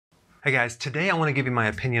Hey guys, today I want to give you my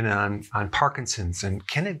opinion on Parkinson's and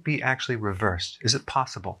can it be actually reversed? Is it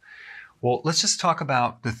possible? Well, let's just talk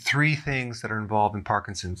about the three things that are involved in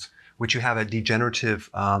Parkinson's, which you have a degenerative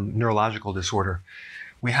neurological disorder.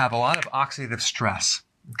 We have a lot of oxidative stress,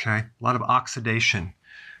 okay? A lot of oxidation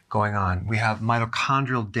going on. We have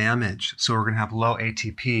mitochondrial damage, so we're going to have low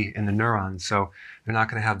ATP in the neurons, so they're not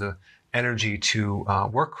going to have the energy to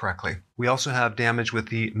work correctly. We also have damage with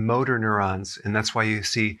the motor neurons, and that's why you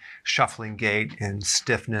see shuffling gait and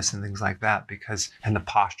stiffness and things like that, and the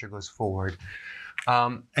posture goes forward.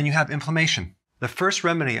 And you have inflammation. The first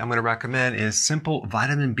remedy I'm going to recommend is simple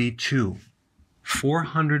vitamin B2,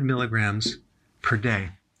 400 milligrams per day.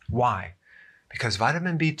 Why? Because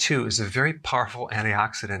vitamin B2 is a very powerful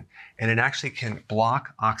antioxidant, and it actually can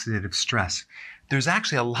block oxidative stress. There's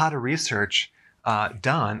actually a lot of research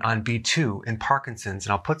done on B2 in Parkinson's,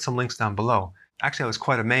 and I'll put some links down below. Actually, I was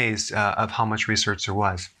quite amazed of how much research there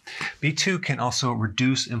was. B2 can also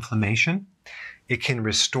reduce inflammation. It can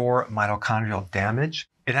restore mitochondrial damage.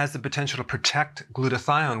 It has the potential to protect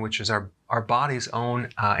glutathione, which is our body's own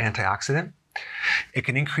antioxidant. It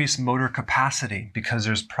can increase motor capacity because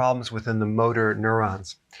there's problems within the motor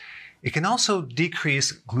neurons. It can also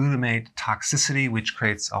decrease glutamate toxicity, which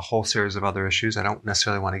creates a whole series of other issues. I don't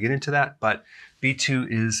necessarily want to get into that, but B2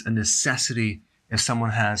 is a necessity if someone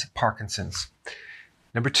has Parkinson's.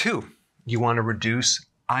 Number two, you want to reduce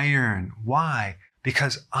iron. Why?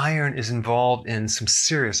 Because iron is involved in some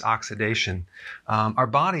serious oxidation. Our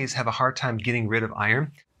bodies have a hard time getting rid of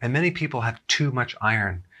iron, and many people have too much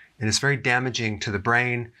iron. And it's very damaging to the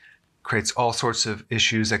brain, creates all sorts of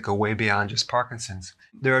issues that go way beyond just Parkinson's.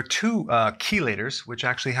 There are two chelators which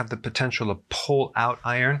actually have the potential to pull out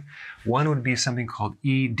iron. One would be something called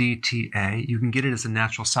EDTA. You can get it as a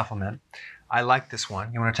natural supplement. I like this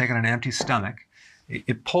one. You want to take it on an empty stomach.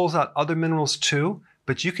 It pulls out other minerals too,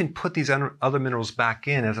 but you can put these other minerals back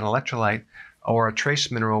in as an electrolyte or a trace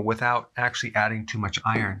mineral without actually adding too much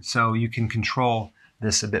iron. So you can control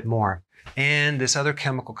this a bit more. And this other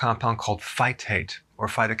chemical compound called phytate, or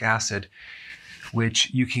phytic acid, which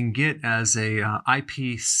you can get as a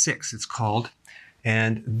IP6, it's called.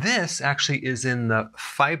 And this actually is in the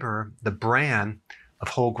fiber, the bran of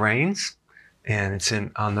whole grains, and it's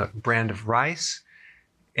on the brand of rice.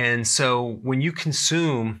 And so when you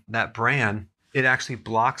consume that bran, it actually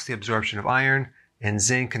blocks the absorption of iron and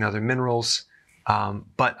zinc and other minerals.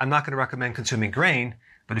 But I'm not going to recommend consuming grain,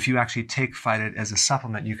 but if you actually take phytate as a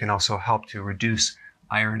supplement, you can also help to reduce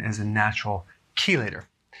iron as a natural chelator,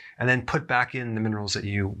 and then put back in the minerals that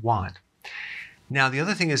you want. Now, the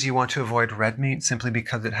other thing is you want to avoid red meat simply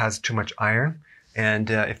because it has too much iron. And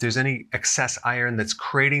if there's any excess iron that's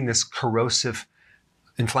creating this corrosive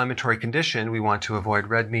inflammatory condition, we want to avoid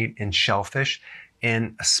red meat and shellfish,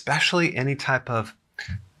 and especially any type of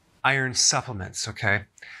iron supplements, okay?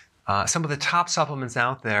 Some of the top supplements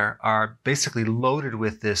out there are basically loaded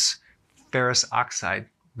with this ferrous oxide,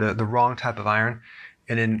 the wrong type of iron,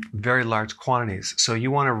 and in very large quantities. So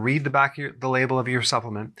you want to read the back of the label of your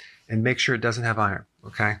supplement and make sure it doesn't have iron,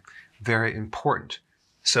 okay? Very important.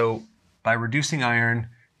 So by reducing iron,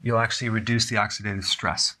 you'll actually reduce the oxidative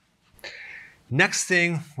stress. Next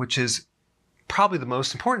thing, which is probably the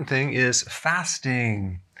most important thing, is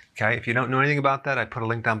fasting, okay? If you don't know anything about that, I put a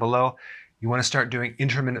link down below. You want to start doing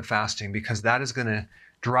intermittent fasting because that is going to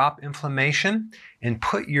drop inflammation and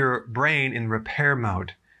put your brain in repair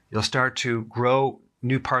mode. You'll start to grow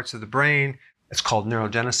new parts of the brain. It's called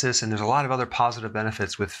neurogenesis, and there's a lot of other positive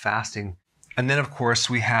benefits with fasting. And then, of course,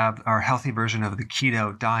 we have our healthy version of the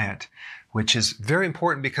keto diet, which is very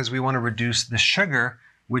important because we want to reduce the sugar,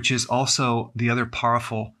 which is also the other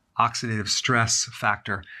powerful oxidative stress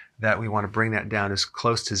factor that we want to bring that down as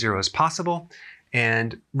close to zero as possible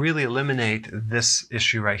and really eliminate this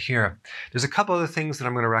issue right here. There's a couple other things that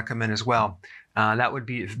I'm going to recommend as well. That would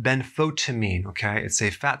be Benfotiamine, okay? It's a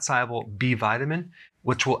fat-soluble B vitamin,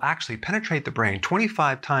 which will actually penetrate the brain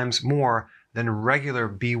 25 times more than regular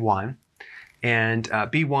B1. And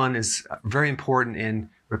B1 is very important in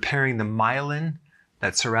repairing the myelin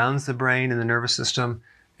that surrounds the brain and the nervous system,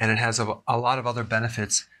 and it has a lot of other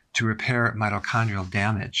benefits to repair mitochondrial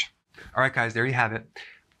damage. All right, guys, there you have it.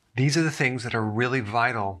 These are the things that are really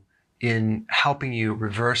vital in helping you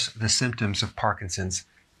reverse the symptoms of Parkinson's.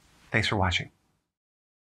 Thanks for watching.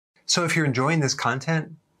 So if you're enjoying this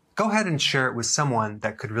content, go ahead and share it with someone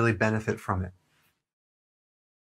that could really benefit from it.